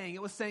was saying.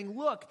 It was saying,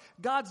 look,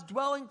 God's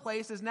dwelling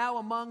place is now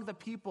among the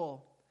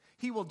people.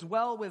 He will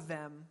dwell with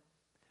them.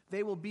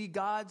 They will be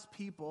God's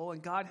people,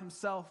 and God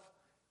himself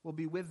will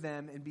be with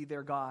them and be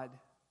their God.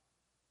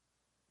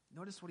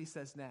 Notice what he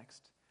says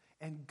next.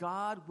 And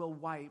God will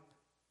wipe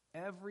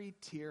every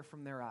tear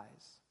from their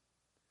eyes.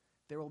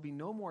 There will be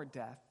no more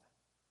death,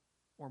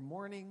 or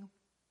mourning,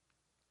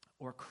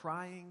 or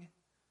crying,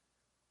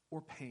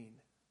 or pain.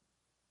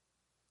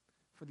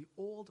 For the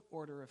old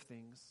order of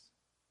things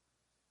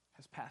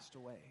has passed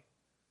away.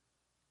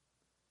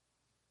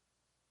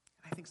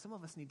 And I think some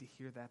of us need to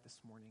hear that this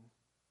morning,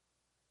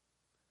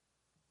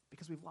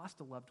 because we've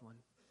lost a loved one.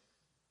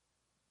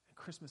 And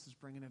Christmas is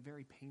bringing a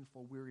very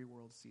painful, weary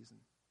world season.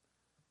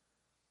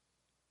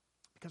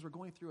 Because we're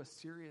going through a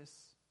serious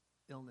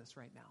illness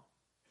right now.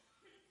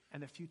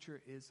 And the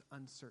future is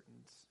uncertain.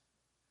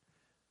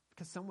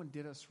 Because someone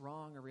did us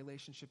wrong, a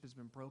relationship has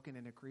been broken,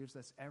 and it grieves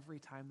us every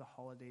time the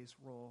holidays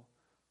roll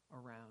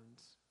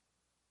around.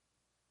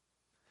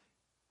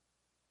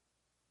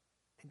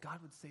 And God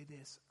would say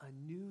this, a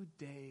new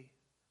day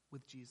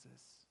with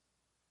Jesus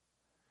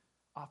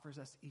offers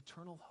us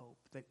eternal hope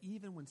that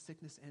even when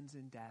sickness ends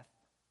in death,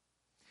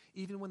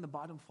 even when the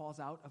bottom falls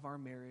out of our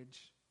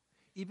marriage,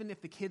 even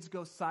if the kids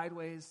go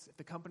sideways, if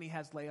the company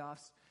has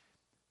layoffs,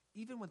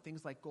 even when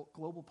things like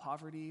global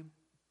poverty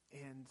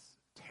and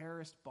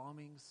terrorist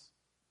bombings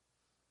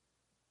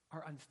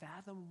are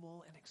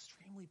unfathomable and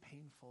extremely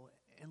painful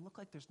and look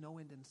like there's no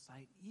end in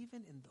sight,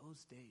 even in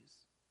those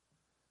days,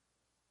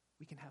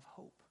 we can have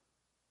hope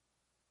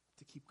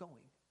to keep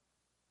going.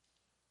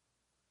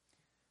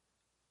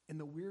 In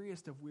the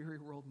weariest of weary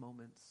world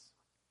moments,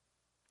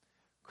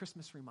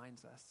 Christmas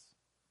reminds us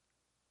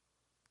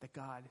that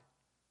God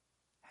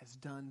has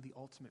done the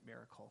ultimate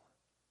miracle,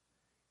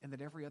 and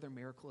that every other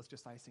miracle is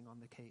just icing on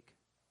the cake.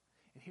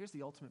 And here's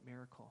the ultimate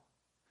miracle.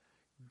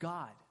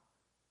 God,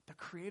 the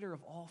creator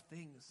of all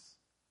things,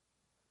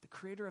 the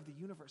creator of the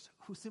universe,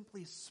 who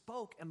simply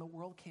spoke and the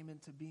world came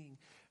into being,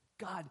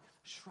 God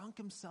shrunk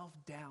himself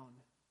down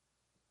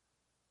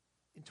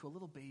into a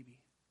little baby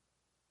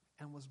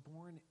and was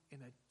born in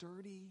a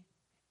dirty,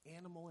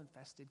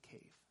 animal-infested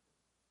cave.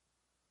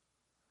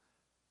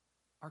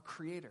 Our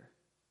creator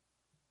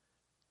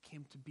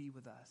came to be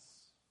with us,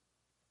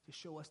 to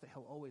show us that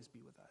he'll always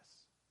be with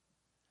us.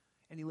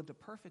 And he lived a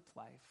perfect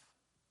life.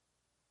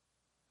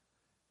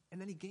 And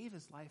then he gave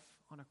his life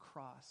on a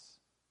cross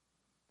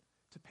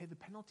to pay the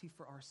penalty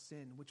for our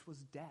sin, which was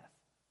death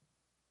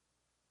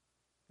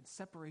and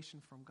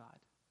separation from God.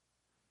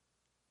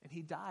 And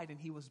he died and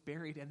he was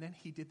buried, and then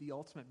he did the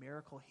ultimate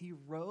miracle. He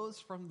rose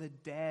from the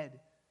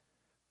dead,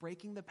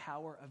 breaking the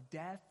power of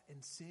death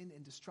and sin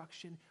and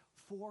destruction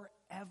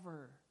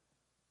forever,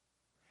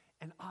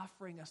 and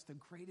offering us the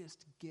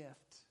greatest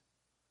gift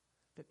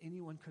that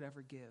anyone could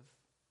ever give.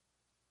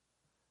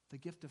 The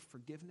gift of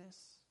forgiveness,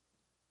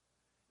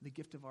 the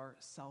gift of our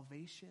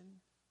salvation,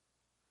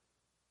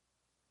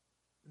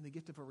 and the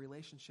gift of a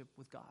relationship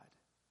with God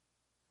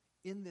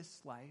in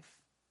this life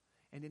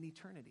and in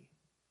eternity.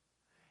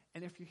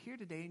 And if you're here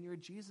today and you're a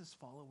Jesus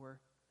follower,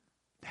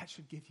 that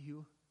should give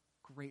you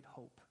great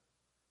hope.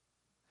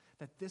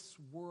 That this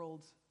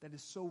world that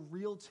is so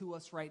real to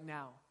us right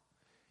now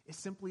is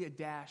simply a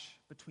dash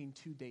between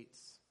two dates.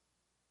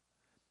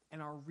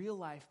 And our real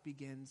life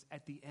begins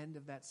at the end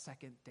of that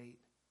second date.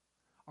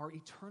 Our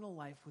eternal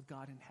life with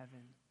God in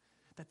heaven.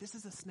 That this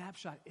is a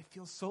snapshot. It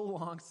feels so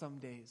long some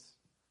days.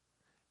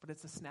 But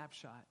it's a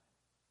snapshot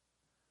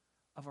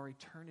of our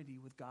eternity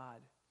with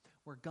God.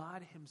 Where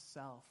God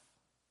himself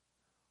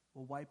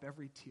will wipe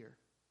every tear.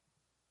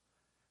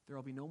 There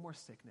will be no more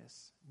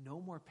sickness, no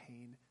more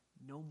pain,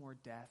 no more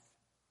death,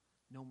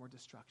 no more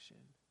destruction.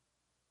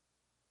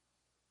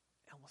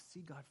 And we'll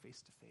see God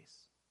face to face.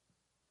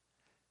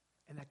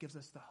 And that gives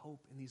us the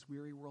hope in these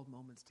weary world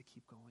moments to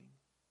keep going.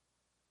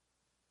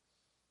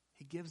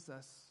 He gives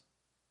us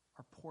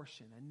our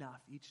portion,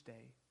 enough each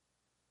day.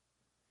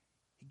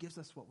 He gives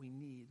us what we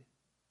need,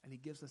 and he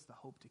gives us the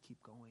hope to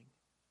keep going.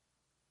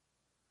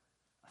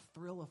 A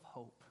thrill of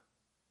hope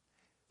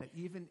that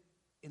even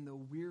in the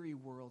weary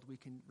world we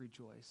can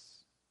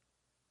rejoice,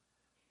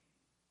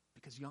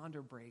 because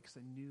yonder breaks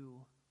a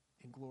new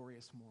and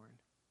glorious morn.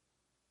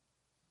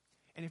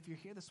 And if you're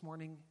here this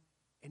morning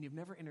and you've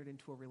never entered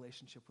into a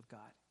relationship with God.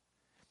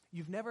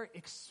 You've never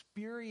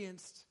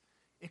experienced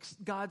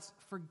God's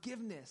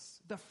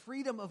forgiveness, the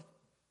freedom of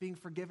being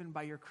forgiven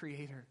by your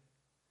Creator.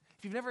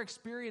 If you've never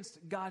experienced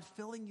God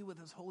filling you with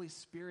His Holy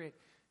Spirit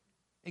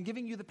and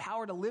giving you the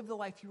power to live the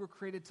life you were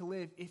created to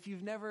live, if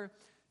you've never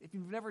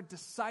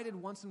decided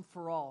once and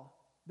for all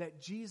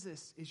that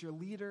Jesus is your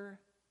leader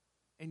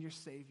and your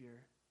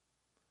Savior,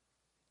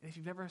 and if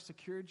you've never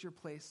secured your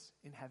place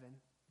in heaven,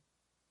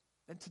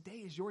 then today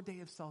is your day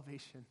of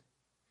salvation.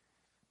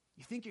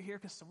 You think you're here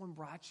because someone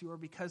brought you, or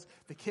because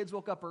the kids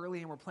woke up early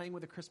and were playing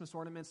with the Christmas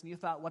ornaments, and you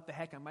thought, what the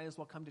heck, I might as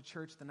well come to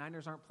church. The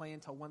Niners aren't playing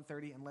until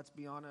 1:30, and let's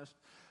be honest.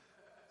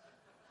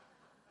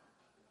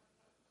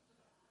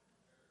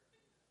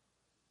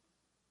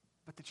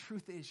 But the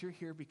truth is, you're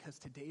here because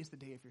today is the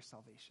day of your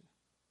salvation.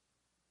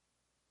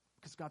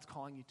 Because God's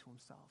calling you to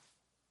Himself.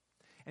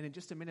 And in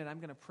just a minute, I'm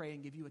going to pray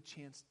and give you a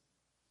chance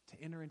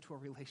to enter into a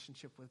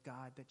relationship with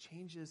God that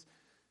changes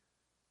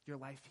your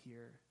life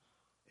here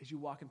as you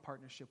walk in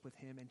partnership with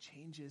Him and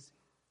changes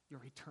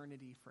your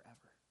eternity forever.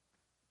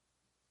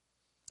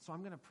 So I'm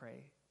going to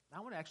pray. I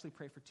want to actually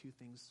pray for two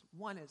things.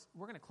 One is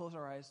we're going to close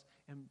our eyes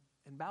and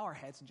bow our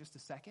heads in just a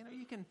second, or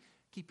you can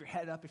keep your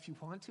head up if you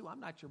want to. I'm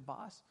not your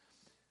boss.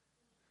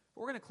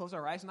 But we're going to close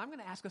our eyes, and I'm going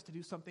to ask us to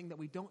do something that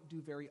we don't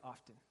do very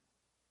often.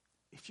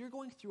 If you're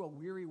going through a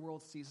weary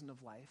world season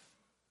of life,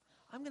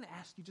 I'm going to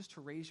ask you just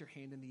to raise your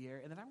hand in the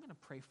air, and then I'm going to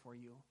pray for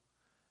you.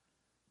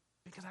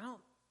 Because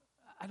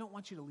I don't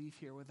want you to leave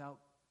here without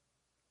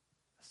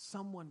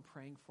someone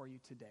praying for you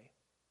today.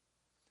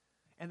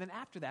 And then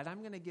after that,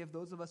 I'm going to give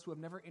those of us who have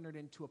never entered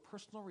into a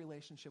personal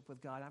relationship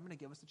with God, I'm going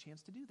to give us a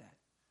chance to do that,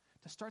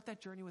 to start that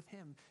journey with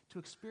Him, to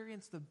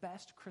experience the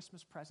best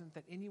Christmas present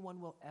that anyone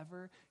will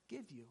ever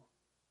give you.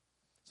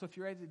 So if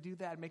you're ready to do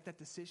that and make that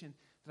decision,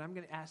 then I'm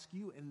going to ask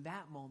you in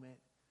that moment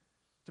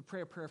to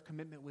pray a prayer of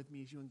commitment with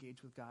me as you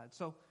engage with God.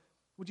 So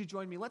would you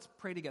join me? Let's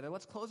pray together.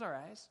 Let's close our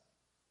eyes.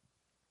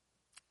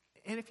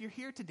 And if you're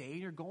here today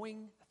and you're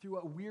going through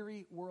a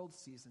weary world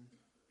season,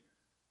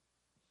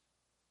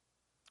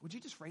 would you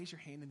just raise your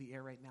hand in the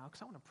air right now?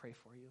 Because I want to pray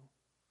for you.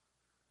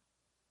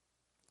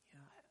 Yeah,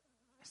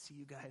 I see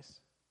you guys.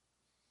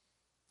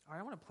 All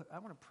right, I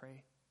want to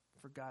pray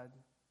for God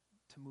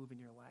to move in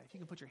your life. You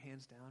can put your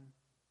hands down.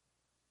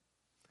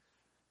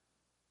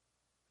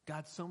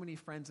 God, so many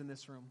friends in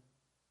this room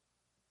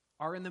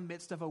are in the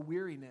midst of a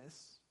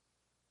weariness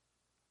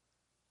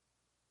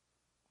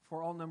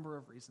for all number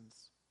of reasons.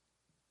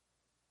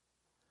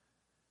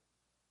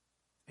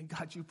 And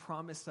God, you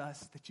promise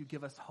us that you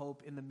give us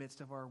hope in the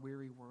midst of our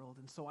weary world.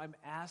 And so I'm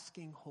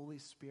asking, Holy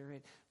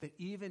Spirit, that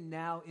even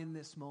now in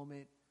this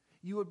moment,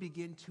 you would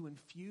begin to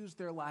infuse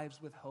their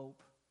lives with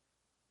hope,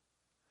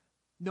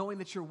 knowing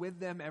that you're with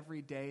them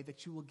every day,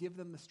 that you will give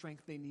them the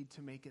strength they need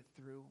to make it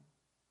through,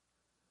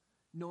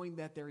 knowing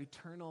that their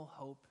eternal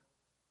hope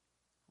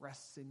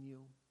rests in you.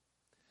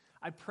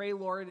 I pray,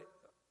 Lord,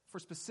 for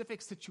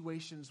specific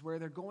situations where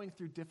they're going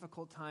through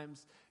difficult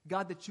times,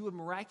 God, that you would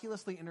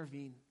miraculously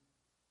intervene,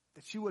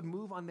 that you would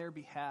move on their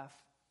behalf.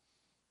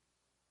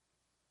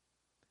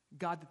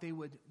 God, that they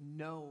would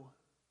know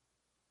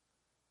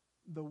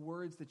the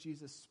words that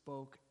Jesus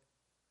spoke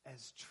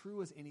as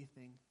true as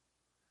anything,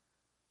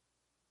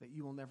 that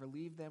you will never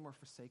leave them or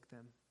forsake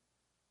them,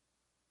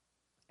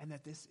 and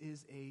that this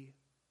is a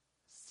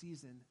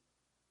season,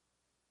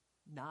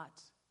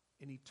 not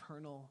an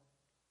eternal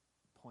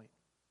point.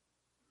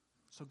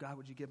 So God,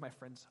 would you give my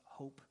friends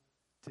hope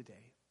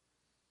today?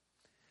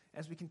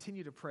 As we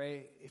continue to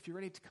pray, if you're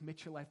ready to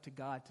commit your life to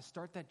God, to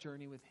start that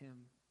journey with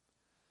Him,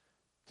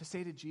 to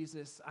say to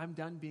Jesus, I'm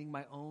done being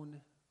my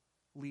own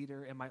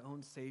leader and my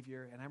own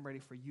Savior, and I'm ready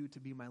for you to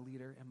be my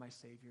leader and my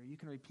Savior. You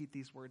can repeat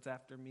these words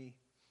after me.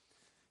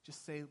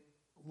 Just say,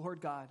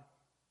 Lord God,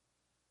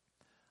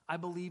 I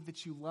believe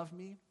that you love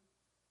me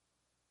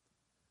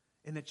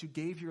and that you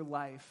gave your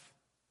life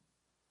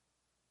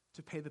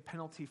to pay the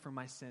penalty for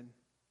my sin.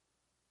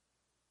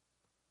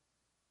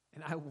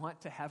 And I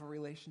want to have a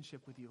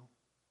relationship with you.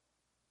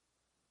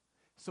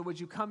 So would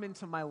you come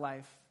into my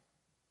life?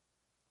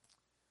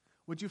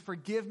 Would you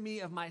forgive me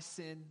of my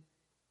sin?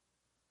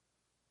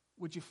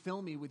 Would you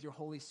fill me with your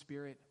Holy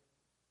Spirit?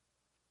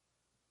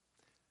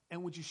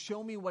 And would you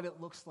show me what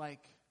it looks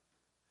like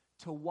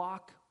to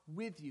walk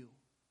with you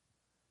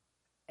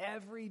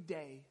every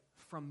day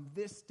from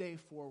this day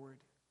forward,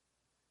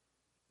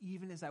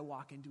 even as I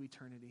walk into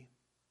eternity?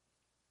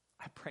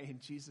 I pray in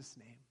Jesus'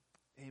 name.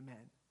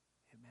 Amen.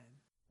 Amen.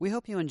 We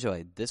hope you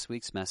enjoyed this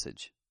week's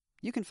message.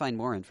 You can find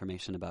more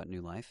information about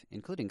New Life,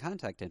 including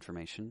contact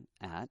information,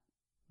 at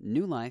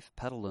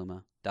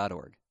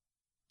newlifepetaluma.org.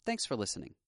 Thanks for listening.